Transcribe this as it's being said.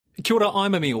Kia ora,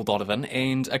 I'm Emil Donovan,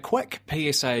 and a quick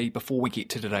PSA before we get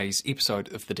to today's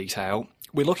episode of The Detail.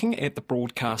 We're looking at the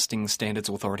Broadcasting Standards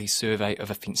Authority Survey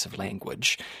of Offensive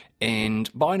Language, and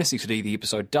by necessity the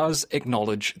episode does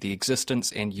acknowledge the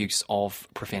existence and use of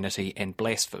profanity and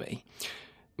blasphemy.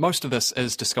 Most of this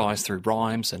is disguised through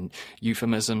rhymes and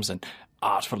euphemisms and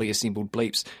artfully assembled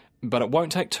bleeps, but it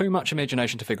won't take too much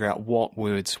imagination to figure out what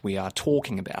words we are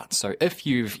talking about. So if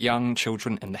you've young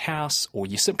children in the house or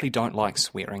you simply don't like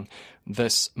swearing,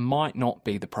 this might not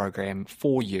be the program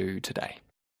for you today.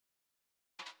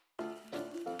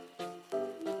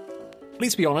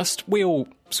 Let's be honest, we all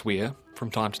swear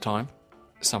from time to time.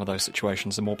 Some of those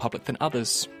situations are more public than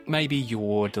others. Maybe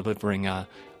you're delivering a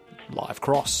live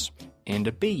cross and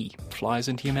a bee flies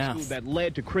into your mouth. That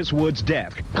led to Chris Wood's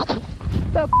death.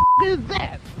 The is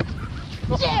that?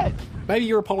 Shit! Maybe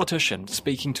you're a politician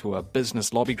speaking to a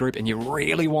business lobby group and you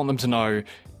really want them to know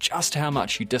just how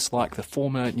much you dislike the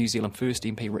former New Zealand First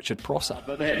MP Richard Prosser.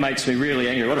 But that makes me really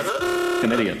angry. What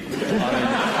an idiot.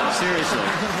 I mean,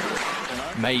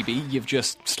 seriously. Maybe you've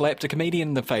just slapped a comedian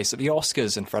in the face at the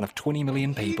Oscars in front of 20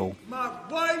 million people. Keep my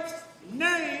wife's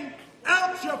name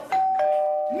out your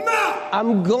mouth!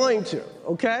 I'm going to,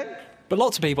 okay? But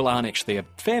lots of people aren't actually a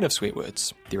fan of swear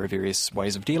words. There are various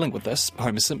ways of dealing with this.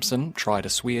 Homer Simpson tried a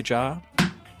swear jar.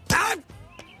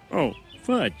 Oh,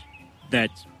 fudge.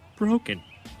 That's broken.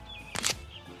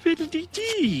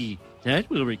 Fiddle-dee-dee. That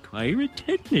will require a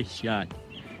tetanus shot.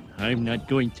 I'm not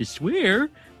going to swear,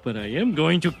 but I am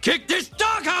going to kick this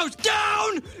doghouse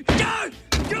down! Down!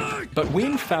 Down! But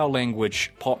when foul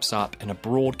language pops up in a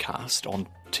broadcast on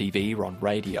TV or on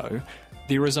radio,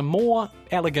 there is a more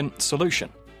elegant solution.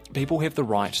 People have the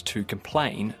right to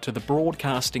complain to the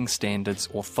Broadcasting Standards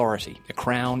Authority, a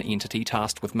Crown entity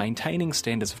tasked with maintaining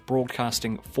standards of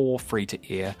broadcasting for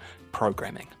free-to-air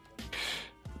programming.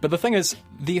 But the thing is,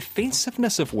 the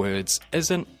offensiveness of words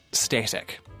isn't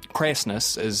static.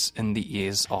 Crassness is in the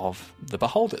ears of the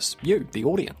beholders, you, the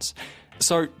audience.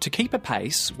 So, to keep a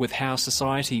pace with how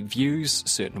society views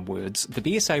certain words, the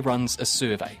BSA runs a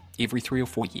survey every 3 or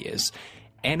 4 years,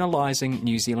 analysing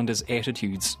New Zealanders'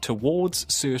 attitudes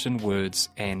towards certain words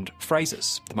and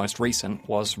phrases. The most recent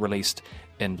was released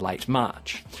in late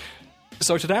March.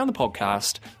 So today on the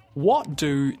podcast, what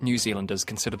do New Zealanders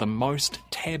consider the most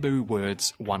taboo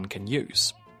words one can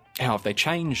use? How have they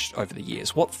changed over the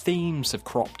years? What themes have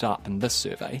cropped up in this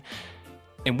survey?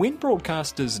 And when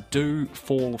broadcasters do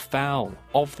fall foul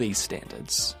of these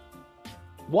standards,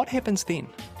 what happens then?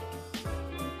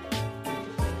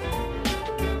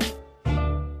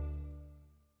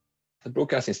 The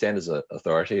Broadcasting Standards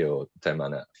Authority, or Te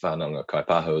Mana Whananga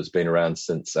Kaipaho, has been around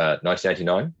since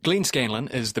 1989. Glenn Scanlon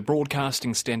is the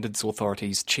Broadcasting Standards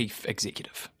Authority's chief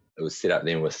executive. It was set up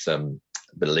then with some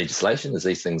bit of legislation, as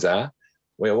these things are.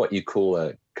 We are what you call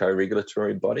a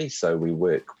co-regulatory body, so we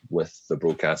work with the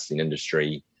broadcasting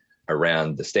industry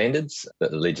around the standards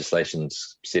that the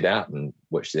legislation's set out and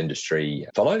which the industry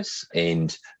follows.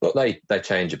 And look, they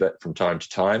change a bit from time to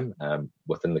time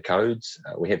within the codes.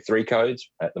 We have 3 codes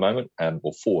at the moment,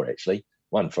 or 4 actually.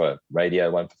 One for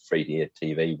radio, one for free-to-air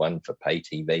TV, one for pay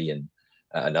TV, and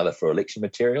another for election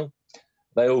material.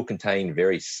 They all contain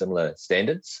very similar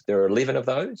standards. There are 11 of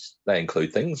those. They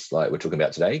include things like we're talking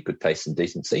about today, good taste and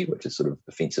decency, which is sort of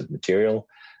offensive material,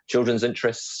 children's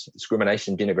interests,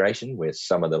 discrimination, denigration, where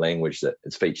some of the language that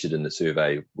is featured in the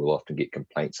survey will often get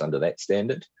complaints under that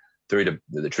standard, through to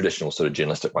the traditional sort of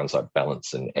journalistic ones like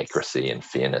balance and accuracy and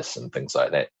fairness and things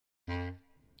like that.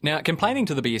 Now, complaining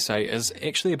to the BSA is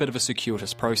actually a bit of a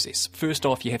circuitous process. First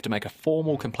off, you have to make a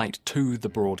formal complaint to the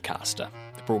broadcaster.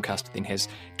 The broadcaster then has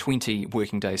 20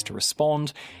 working days to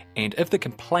respond, and if the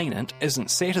complainant isn't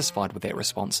satisfied with that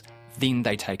response, then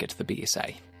they take it to the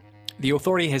BSA. The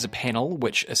authority has a panel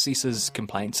which assesses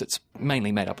complaints. It's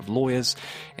mainly made up of lawyers,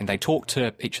 and they talk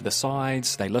to each of the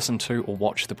sides, they listen to or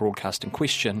watch the broadcast in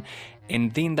question,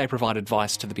 and then they provide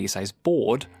advice to the BSA's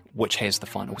board, which has the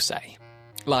final say.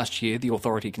 Last year, the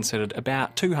authority considered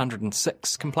about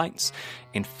 206 complaints,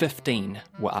 and 15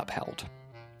 were upheld.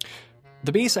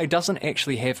 The BSA doesn't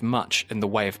actually have much in the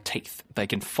way of teeth. They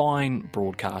can fine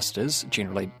broadcasters,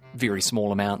 generally very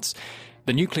small amounts.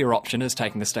 The nuclear option is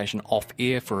taking the station off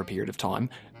air for a period of time,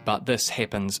 but this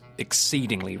happens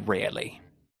exceedingly rarely.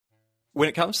 When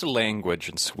it comes to language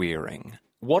and swearing,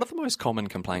 what are the most common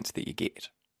complaints that you get?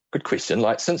 Good question.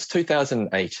 Like since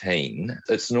 2018,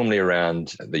 it's normally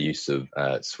around the use of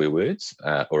swear words,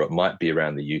 or it might be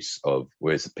around the use of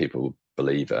words that people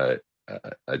believe are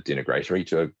denigratory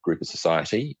to a group of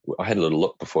society. I had a little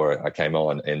look before I came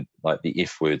on, and like the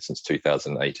F word since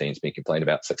 2018 has been complained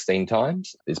about 16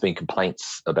 times. There's been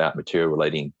complaints about material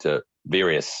relating to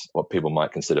various, what people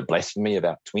might consider blasphemy,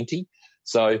 about 20.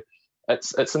 So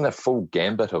it's in the full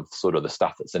gambit of sort of the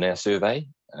stuff that's in our survey.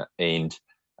 And,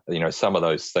 some of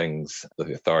those things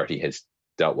the authority has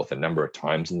dealt with a number of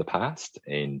times in the past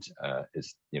and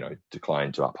is,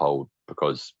 declined to uphold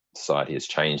because society has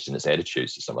changed in its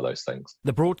attitudes to some of those things.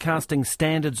 The Broadcasting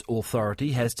Standards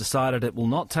Authority has decided it will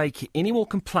not take any more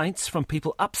complaints from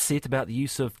people upset about the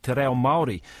use of te reo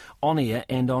Māori on air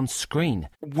and on screen.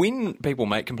 When people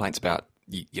make complaints about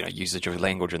usage of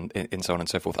language and so on and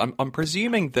so forth, I'm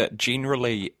presuming that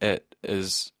generally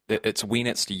it's when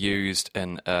it's used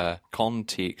in a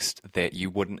context that you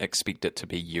wouldn't expect it to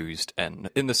be used in.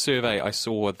 In the survey, I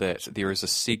saw that there is a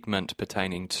segment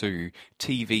pertaining to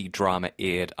TV drama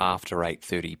aired after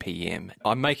 8:30 p.m.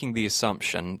 I'm making the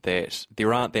assumption that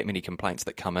there aren't that many complaints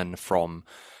that come in from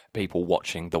people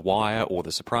watching The Wire or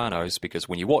The Sopranos, because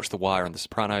when you watch The Wire and The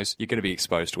Sopranos, you're going to be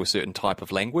exposed to a certain type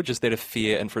of language. Is that a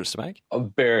fair inference to make?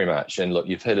 Oh, very much. And look,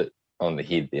 you've hit it on the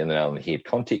head, the nail on the head.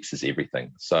 Context is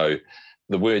everything. So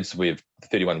the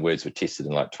 31 words were tested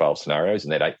in like 12 scenarios,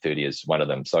 and that 8:30 is one of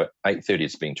them. So 8:30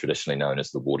 has been traditionally known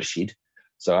as the watershed.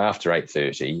 So after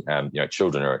 8:30,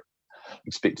 children are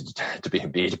expected to be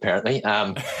in bed, apparently.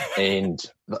 And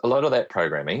a lot of that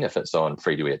programming, if it's on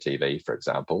free-to-air TV, for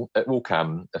example, it will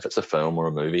come, if it's a film or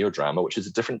a movie or drama, which is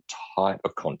a different type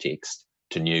of context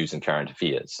to news and current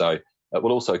affairs. So it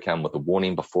will also come with a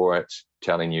warning before it,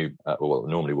 telling you, or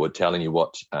it normally would, telling you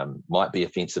what might be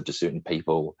offensive to certain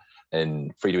people.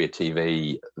 In free-to-air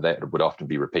TV, that would often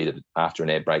be repeated after an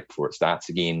ad break before it starts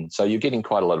again. So you're getting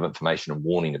quite a lot of information and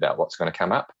warning about what's going to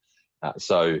come up.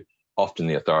 So often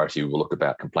the authority will look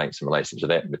about complaints in relation to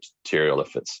that material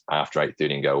if it's after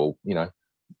 8:30 and go, well,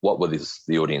 what was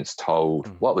the audience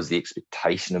told? What was the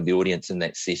expectation of the audience in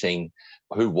that setting?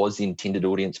 Who was the intended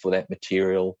audience for that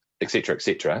material? Et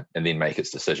cetera, and then make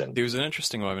its decision. There was an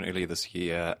interesting moment earlier this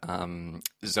year.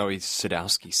 Zoe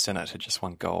Sadowski-Synnott had just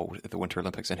won gold at the Winter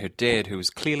Olympics, and her dad, who was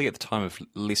clearly at the time of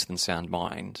less than sound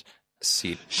mind,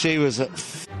 said she was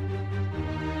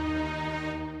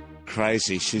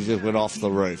crazy. She just went off the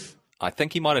roof. I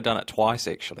think he might have done it twice,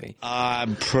 actually.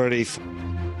 I'm pretty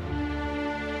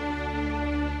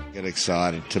get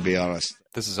excited, to be honest.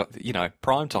 This is,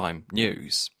 primetime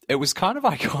news. It was kind of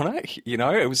iconic,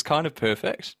 it was kind of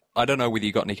perfect. I don't know whether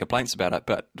you got any complaints about it,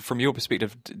 but from your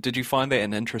perspective, did you find that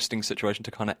an interesting situation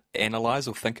to kind of analyse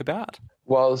or think about?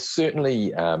 Well,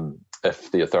 certainly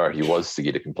if the authority was to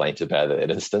get a complaint about it, in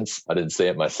instance, I didn't see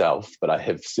it myself, but I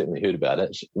have certainly heard about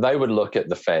it. They would look at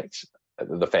the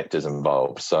factors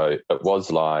involved. So it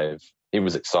was live. He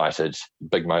was excited,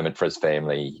 big moment for his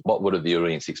family. What would the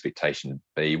audience expectation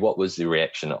be? What was the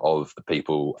reaction of the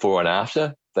people before and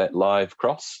after that live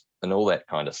cross? And all that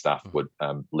kind of stuff would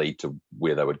lead to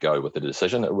where they would go with the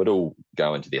decision. It would all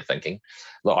go into their thinking.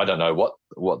 Look, I don't know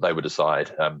what they would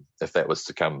decide if that was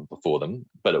to come before them,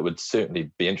 but it would certainly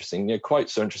be interesting.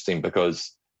 Quotes are interesting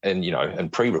because in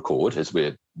pre-record, as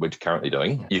we're currently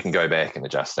doing, you can go back and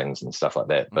adjust things and stuff like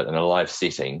that. But in a live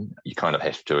setting, you kind of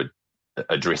have to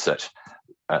address it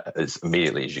as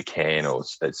immediately as you can, or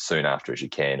as soon after as you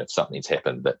can, if something's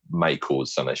happened that may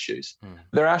cause some issues.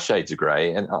 There are shades of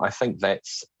grey, and I think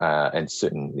that's, and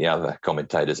certainly other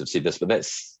commentators have said this, but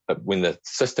that's when the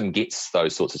system gets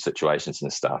those sorts of situations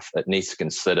and stuff, it needs to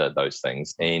consider those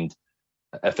things. And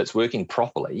if it's working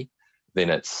properly, then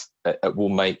it will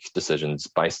make decisions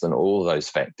based on all of those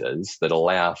factors that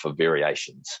allow for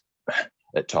variations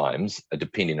at times,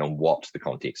 depending on what the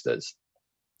context is.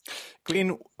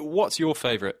 Glenn, what's your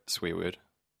favourite swear word?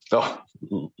 Oh,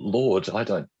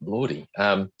 Lordy.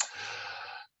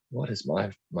 What is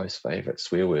my most favourite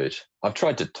swear word? I've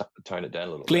tried to tone it down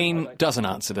a little Glenn bit. doesn't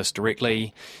answer this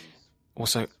directly.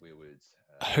 Also,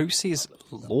 who says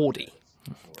Lordy?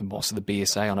 The boss of the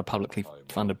BSA on a publicly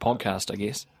funded podcast, I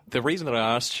guess. The reason that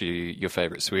I asked you your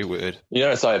favourite swear word... You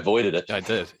notice I avoided it. I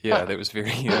did, yeah. That was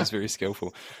very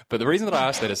skillful. But the reason that I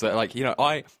asked that is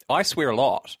that, I swear a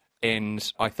lot.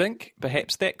 And I think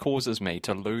perhaps that causes me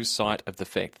to lose sight of the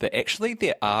fact that actually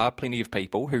there are plenty of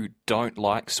people who don't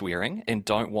like swearing and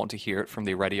don't want to hear it from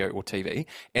their radio or TV.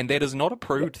 And that is not a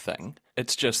prude thing.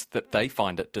 It's just that they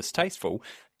find it distasteful.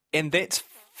 And that's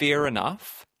fair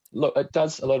enough. Look,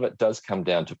 a lot of it does come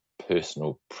down to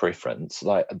personal preference.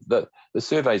 Like the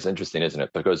survey is interesting, isn't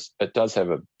it? Because it does have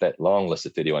that long list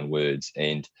of 31 words,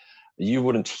 and you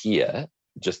wouldn't hear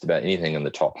just about anything in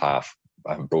the top half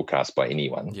broadcast by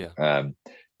anyone. Yeah.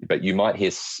 But you might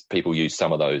hear people use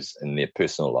some of those in their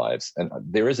personal lives. And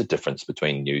there is a difference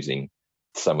between using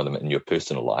some of them in your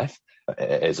personal life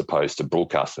as opposed to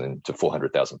broadcasting them to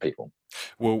 400,000 people.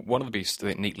 Well, one of the best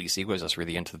that neatly segues us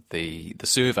really into the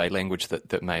survey language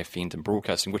that may offend in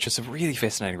broadcasting, which is a really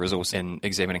fascinating resource in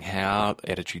examining how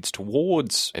attitudes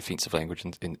towards offensive language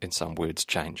in some words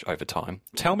change over time.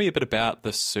 Tell me a bit about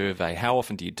this survey. How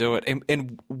often do you do it,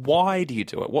 and why do you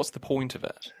do it? What's the point of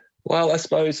it? Well, I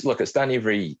suppose, look, it's done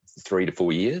every 3 to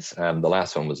 4 years. The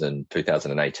last one was in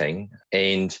 2018.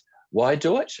 And why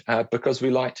do it? Because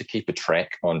we like to keep a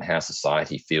track on how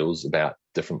society feels about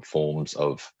different forms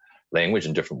of language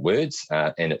and different words.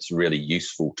 And it's a really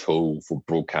useful tool for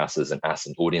broadcasters and us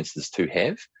and audiences to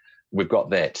have. We've got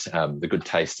that, the good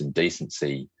taste and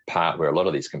decency part where a lot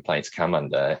of these complaints come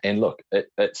under. And look,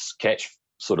 its catch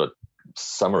sort of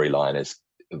summary line is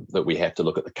that we have to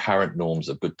look at the current norms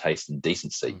of good taste and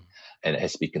decency, and it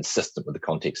has to be consistent with the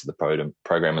context of the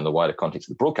program and the wider context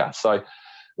of the broadcast. So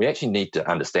we actually need to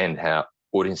understand how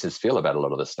audiences feel about a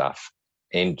lot of this stuff.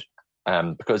 And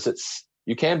because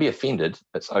you can be offended,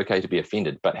 it's okay to be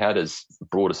offended, but how does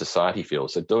broader society feel?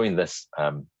 So doing this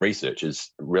research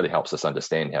really helps us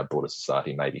understand how broader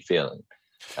society may be feeling.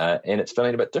 And it's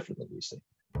feeling a bit different than you see.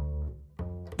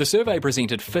 The survey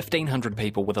presented 1,500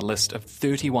 people with a list of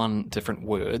 31 different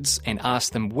words and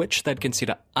asked them which they'd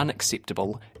consider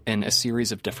unacceptable in a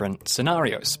series of different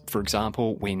scenarios. For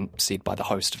example, when said by the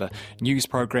host of a news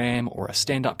program or a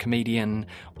stand-up comedian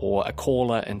or a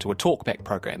caller into a talkback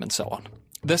program and so on.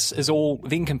 This is all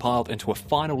then compiled into a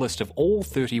final list of all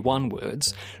 31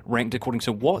 words, ranked according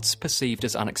to what's perceived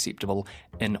as unacceptable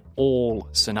in all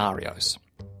scenarios.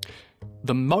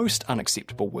 The most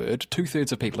unacceptable word,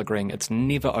 2/3 of people agreeing it's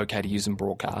never okay to use in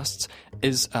broadcasts,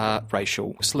 is a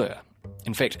racial slur.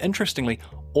 In fact, interestingly,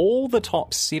 all the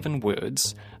top 7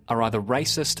 words are either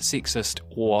racist, sexist,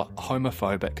 or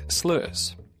homophobic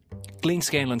slurs. Glenn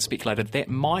Scanlon speculated that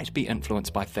might be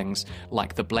influenced by things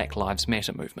like the Black Lives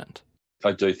Matter movement.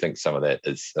 I do think some of that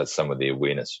is some of the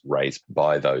awareness raised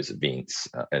by those events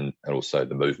and also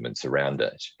the movements around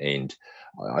it. And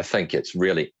I think it's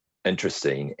really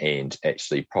interesting and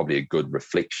actually probably a good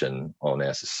reflection on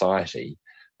our society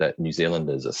that New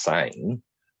Zealanders are saying,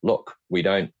 look, we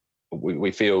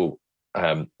feel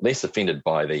less offended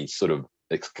by these sort of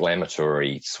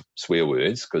exclamatory swear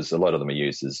words, because a lot of them are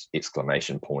used as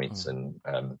exclamation points and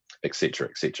et cetera,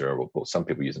 or some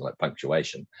people use them like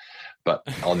punctuation. But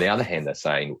on the other hand, they're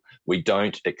saying we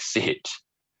definitely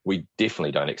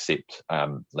don't accept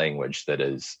language that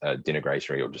is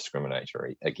denigratory or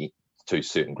discriminatory against to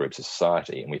certain groups of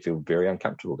society, and we feel very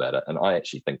uncomfortable about it. And I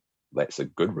actually think that's a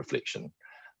good reflection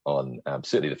on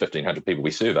certainly the 1,500 people we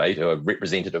surveyed who are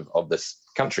representative of this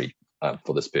country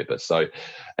for this purpose. So,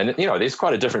 and there's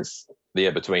quite a difference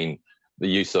there between the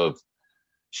use of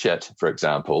shit, for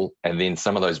example, and then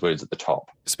some of those words at the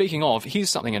top. Speaking of, here's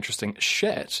something interesting.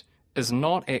 Shit is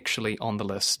not actually on the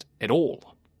list at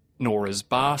all, nor is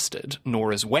bastard,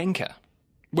 nor is wanker,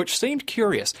 which seemed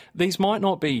curious. These might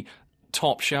not be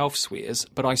top shelf swears,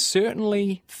 but I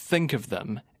certainly think of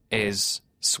them as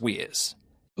swears.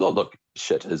 Well, look,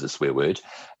 shit is a swear word,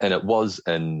 and it was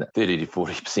in 30 to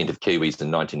 40% of Kiwis in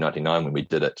 1999 when we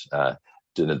did it,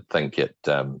 didn't think it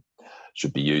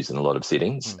should be used in a lot of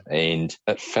settings, and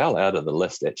it fell out of the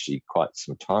list actually quite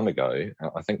some time ago.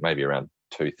 I think maybe around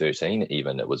 2013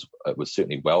 even. It was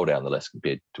certainly well down the list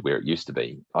compared to where it used to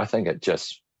be. I think it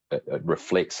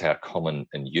reflects how common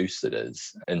in use it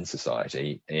is in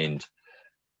society, and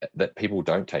that people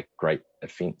don't take great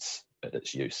offence at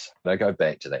its use. They go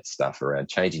back to that stuff around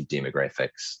changing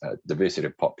demographics, diversity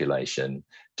of population,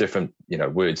 different,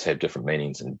 words have different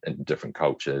meanings in different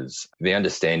cultures. The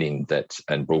understanding that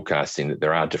in broadcasting that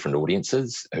there are different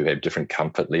audiences who have different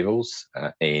comfort levels.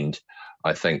 And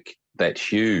I think that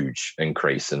huge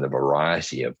increase in the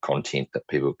variety of content that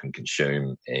people can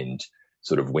consume and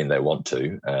sort of when they want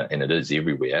to, and it is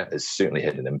everywhere, has certainly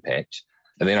had an impact.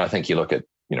 And then I think you look at,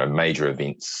 major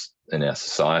events in our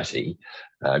society,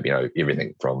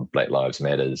 everything from Black Lives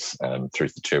Matters through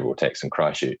to the terrible attacks in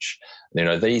Christchurch.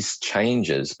 These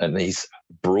changes and these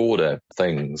broader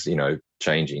things,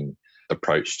 changing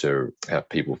approach to how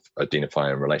people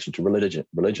identify in relation to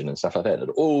religion and stuff like that, it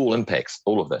all impacts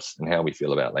all of this and how we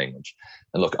feel about language.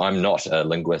 And look, I'm not a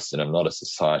linguist and I'm not a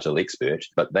societal expert,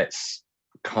 but that's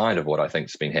kind of what I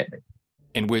think's been happening.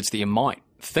 And words that you might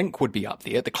think would be up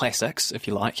there, the classics, if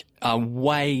you like, are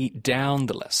way down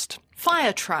the list.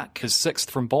 Fire truck is 6th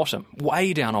from bottom,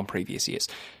 way down on previous years.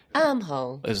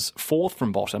 Armhole is 4th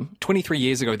from bottom. 23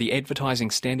 years ago, the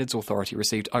Advertising Standards Authority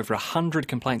received over 100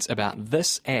 complaints about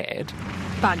this ad.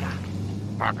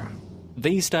 Bugger.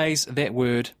 These days, that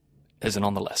word isn't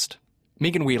on the list.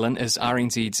 Megan Whelan is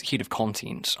RNZ's head of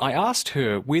content. I asked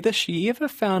her whether she ever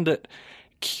found it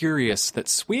curious that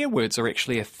swear words are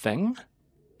actually a thing.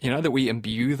 That we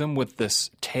imbue them with this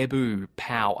taboo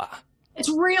power. It's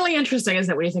really interesting,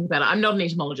 isn't it, when you think about it? I'm not an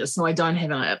etymologist, so I don't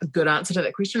have a good answer to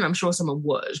that question. I'm sure someone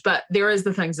would. But there is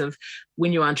the things of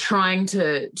when you are trying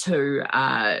to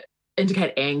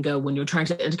indicate anger, when you're trying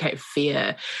to indicate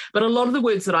fear. But a lot of the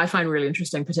words that I find really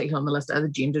interesting, particularly on the list, are the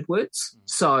gendered words.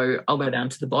 So I'll go down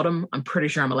to the bottom. I'm pretty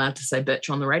sure I'm allowed to say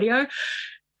bitch on the radio.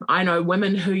 I know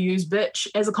women who use bitch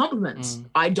as a compliment.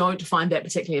 I don't find that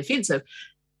particularly offensive,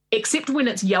 except when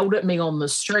it's yelled at me on the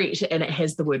street and it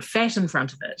has the word fat in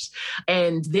front of it.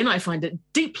 And then I find it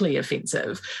deeply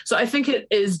offensive. So I think it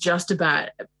is just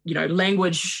about,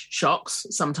 language shocks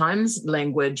sometimes,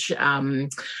 language,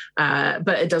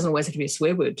 but it doesn't always have to be a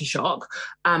swear word to shock.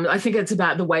 I think it's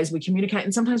about the ways we communicate,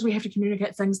 and sometimes we have to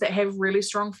communicate things that have really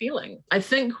strong feeling. I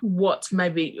think what's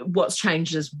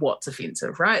changed is what's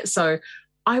offensive, right? So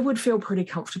I would feel pretty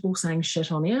comfortable saying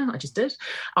shit on air. I just did.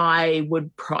 I've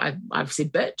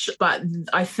said bitch, but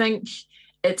I think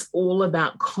it's all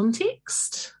about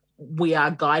context. We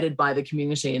are guided by the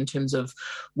community in terms of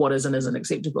what is and isn't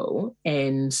acceptable,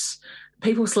 and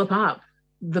people slip up.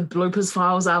 The bloopers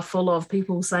files are full of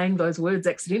people saying those words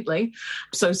accidentally.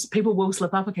 So people will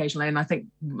slip up occasionally, and I think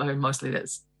mostly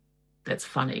that's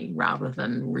funny rather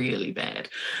than really bad,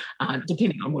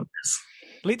 depending on what it is.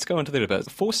 Let's go into that a bit.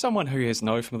 For someone who has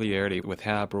no familiarity with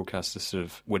how broadcasters sort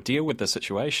of would deal with this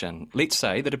situation, let's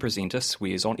say that a presenter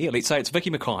swears on air. Let's say it's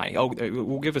Vicky Mackay.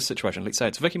 We'll give a situation. Let's say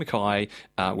it's Vicky Mackay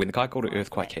when the Kaikoura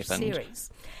earthquake happened. Series.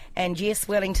 And yes,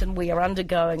 Wellington, we are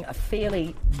undergoing a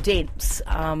fairly dense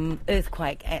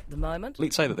earthquake at the moment.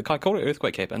 Let's say that the Kaikoura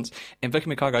earthquake happens and Vicky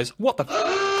Mackay goes, what the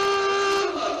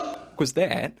was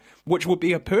that? Which would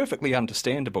be a perfectly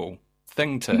understandable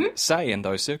thing to say in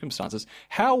those circumstances.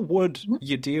 How would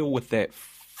you deal with that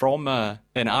from an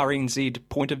RNZ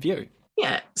point of view?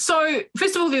 Yeah. So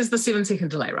first of all, there's the 7-second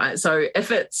delay, right? So if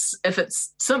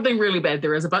it's something really bad,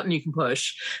 there is a button you can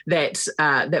push that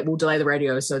will delay the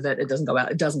radio so that it doesn't go out.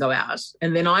 It doesn't go out.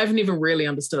 And then I've never really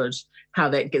understood how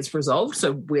that gets resolved.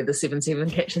 So where the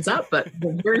 7-7 catches up, but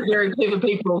they're very, very clever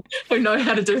people who know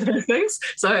how to do those things.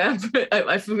 So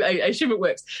I assume it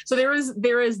works. So there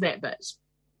is that bit.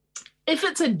 If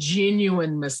it's a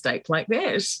genuine mistake like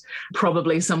that,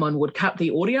 probably someone would cut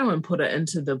the audio and put it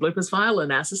into the bloopers file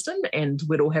in our system, and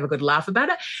we'd all have a good laugh about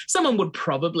it. Someone would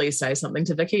probably say something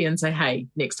to Vicky and say, hey,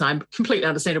 next time, completely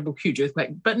understandable, huge earthquake,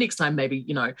 but next time maybe,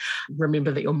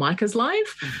 remember that your mic is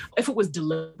live. If it was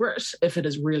deliberate, if it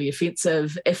is really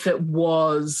offensive, if it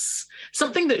was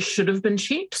something that should have been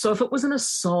checked, so if it was in a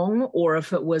song or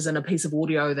if it was in a piece of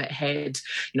audio that had,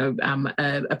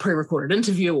 a pre-recorded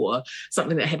interview or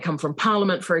something that had come from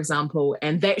Parliament, for example,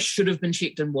 and that should have been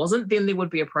checked and wasn't, then there would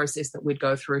be a process that we'd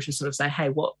go through to sort of say, hey,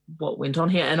 what went on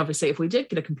here? And obviously if we did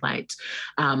get a complaint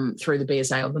through the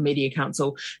BSA or the Media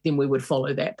Council, then we would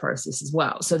follow that process as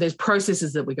well. So there's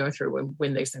processes that we go through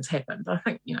when these things happen. But I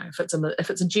think, if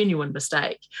it's a genuine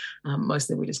mistake,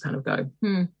 mostly we just kind of go,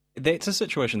 That's a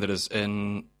situation that is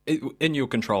in your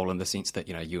control in the sense that,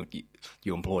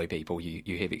 you employ people,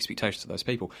 you have expectations of those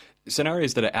people.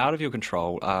 Scenarios that are out of your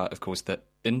control are, of course, the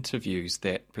interviews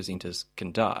that presenters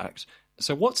conduct.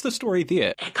 So what's the story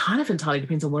there? It kind of entirely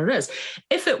depends on what it is.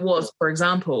 If it was, for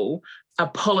example, a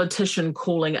politician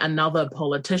calling another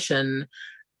politician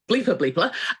bleeper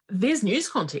bleeper, there's news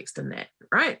context in that,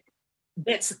 right?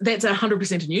 That's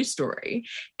 100% a news story.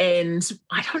 And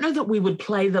I don't know that we would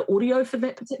play the audio for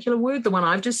that particular word, the one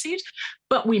I've just said,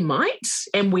 but we might,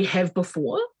 and we have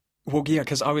before. Well, yeah,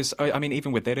 because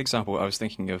even with that example, I was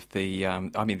thinking of there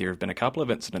have been a couple of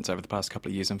incidents over the past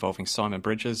couple of years involving Simon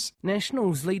Bridges.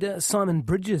 Nationals leader Simon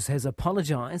Bridges has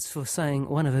apologised for saying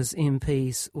one of his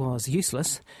MPs was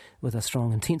useless, with a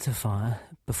strong intensifier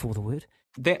before the word.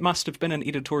 That must have been an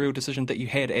editorial decision that you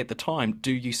had at the time.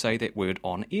 Do you say that word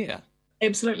on air?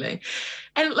 Absolutely.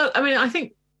 And look, I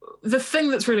think the thing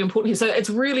that's really important here, so it's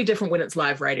really different when it's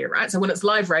live radio, right? So when it's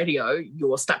live radio,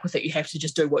 you're stuck with it. You have to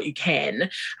just do what you can,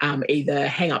 either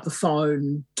hang up the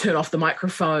phone, turn off the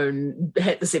microphone,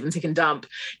 hit the 7-second dump,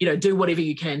 do whatever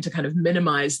you can to kind of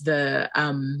minimise the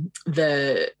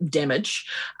damage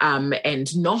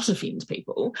and not offend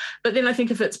people. But then I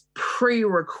think if it's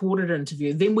pre-recorded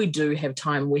interview, then we do have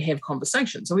time and we have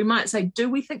conversation. So we might say, do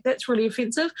we think that's really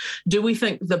offensive? Do we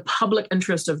think the public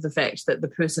interest of the fact that the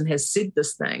person has said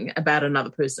this thing about another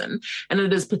person, and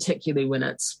it is particularly when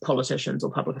it's politicians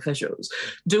or public officials,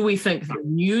 do we think the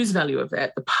news value of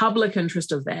that, the public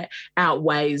interest of that,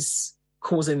 outweighs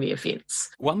causing the offence?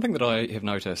 One thing that I have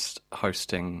noticed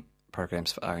hosting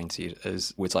programs for RNZ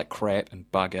is words like crap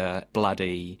and bugger,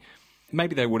 bloody.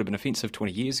 maybe they would have been offensive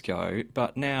 20 years ago,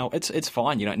 but now it's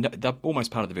fine. They're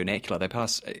almost part of the vernacular. They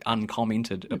pass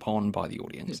uncommented upon by the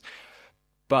audience.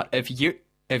 But if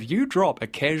you drop a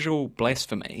casual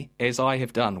blasphemy, as I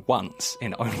have done once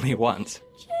and only once,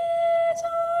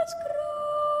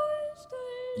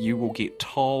 you will get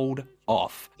told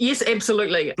off. Yes,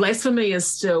 absolutely. Blasphemy is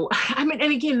still, and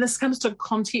again, this comes to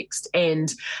context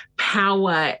and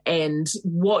power and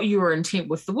what your intent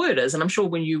with the word is. And I'm sure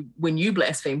when you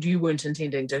blasphemed, you weren't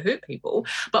intending to hurt people,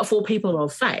 but for people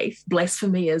of faith,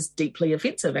 blasphemy is deeply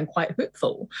offensive and quite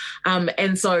hurtful.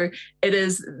 And so that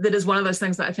is one of those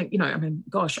things that I think,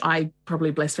 I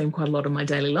probably blaspheme quite a lot in my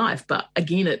daily life, but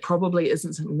again, it probably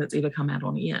isn't something that's ever come out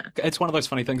on air. It's one of those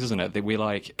funny things, isn't it, that we're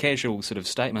like casual sort of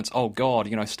statements, oh God,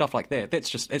 stuff like that.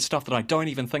 It's stuff that I don't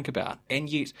even think about. And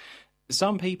yet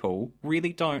some people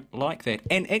really don't like that.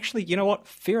 And actually, you know what?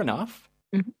 Fair enough.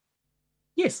 Mm-hmm.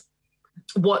 Yes.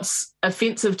 What's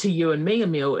offensive to you and me,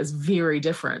 Emil, is very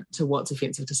different to what's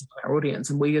offensive to some of our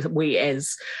audience. And we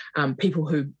as people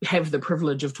who have the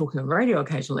privilege of talking on the radio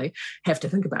occasionally have to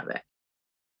think about that.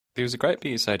 There was a great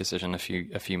BSA decision a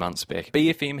few months back.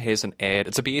 BFM has an ad,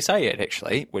 it's a BSA ad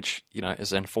actually, which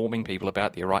is informing people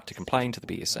about their right to complain to the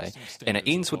BSA, and it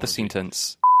ends with the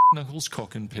sentence, Knuckles,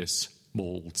 cock and piss,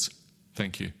 balls.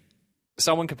 Thank you.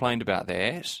 Someone complained about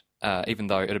that, even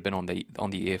though it had been on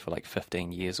the air for like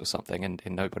 15 years or something, and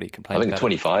nobody complained about it. I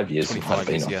think 25 years. 25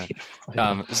 years,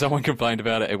 yeah. Someone complained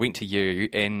about it, it went to you,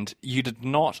 and you did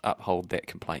not uphold that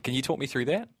complaint. Can you talk me through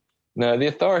that? No, the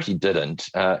authority didn't,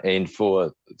 and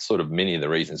for sort of many of the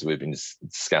reasons we've been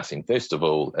discussing. First of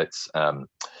all,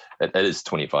 it is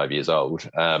 25 years old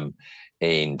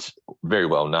and very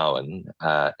well known,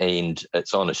 and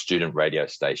it's on a student radio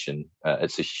station.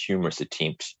 It's a humorous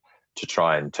attempt to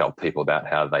try and tell people about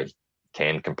how they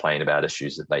can complain about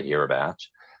issues that they hear about.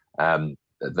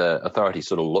 The authority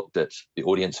sort of looked at the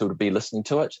audience who would be listening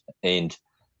to it, and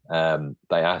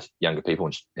they asked younger people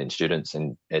and students,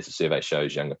 and as the survey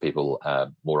shows, younger people are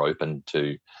more open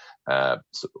to,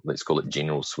 let's call it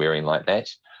general swearing like that,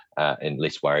 and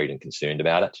less worried and concerned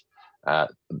about it.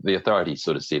 The authority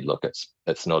sort of said, look,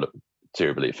 it's not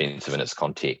terribly offensive in its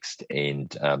context,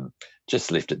 and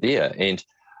just left it there. And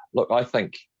look, I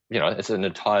think, it's an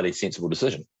entirely sensible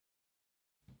decision.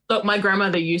 Look, my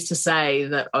grandmother used to say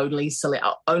that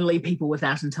only people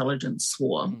without intelligence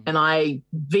swore, and I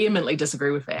vehemently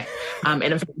disagree with that. And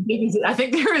in fact, I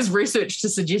think there is research to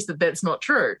suggest that that's not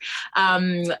true.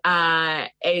 And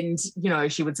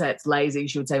she would say it's lazy.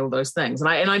 She would say all those things, and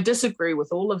I disagree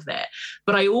with all of that.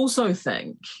 But I also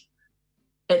think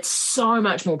it's so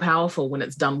much more powerful when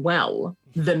it's done well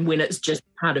than when it's just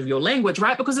part of your language,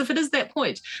 right? bring it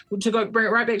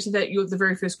right back to that, the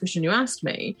very first question you asked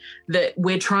me, that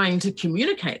we're trying to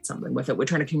communicate something with it. We're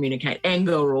trying to communicate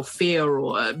anger or fear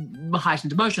or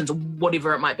heightened emotions or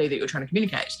whatever it might be that you're trying to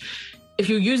communicate. If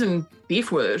you're using the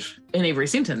F word in every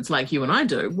sentence like you and I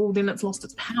do, well, then it's lost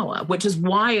its power, which is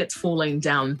why it's falling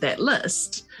down that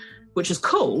list, which is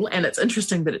cool, and it's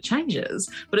interesting that it changes,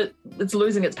 but it's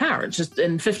losing its power. It's just,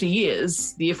 in 50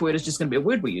 years, the F word is just going to be a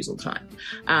word we use all the time.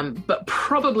 But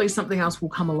probably something else will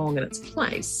come along in its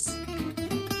place.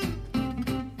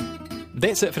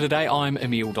 That's it for today. I'm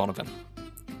Emil Donovan.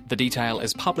 The Detail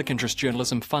is public interest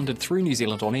journalism funded through New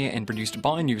Zealand On Air and produced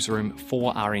by Newsroom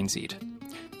for RNZ.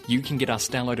 You can get us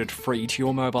downloaded free to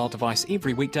your mobile device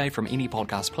every weekday from any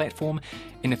podcast platform,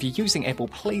 and if you're using Apple,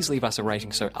 please leave us a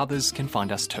rating so others can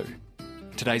find us too.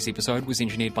 Today's episode was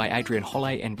engineered by Adrian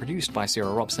Holley and produced by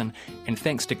Sarah Robson, and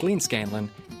thanks to Glenn Scanlon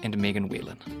and Megan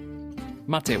Whelan.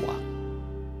 Mā te wā.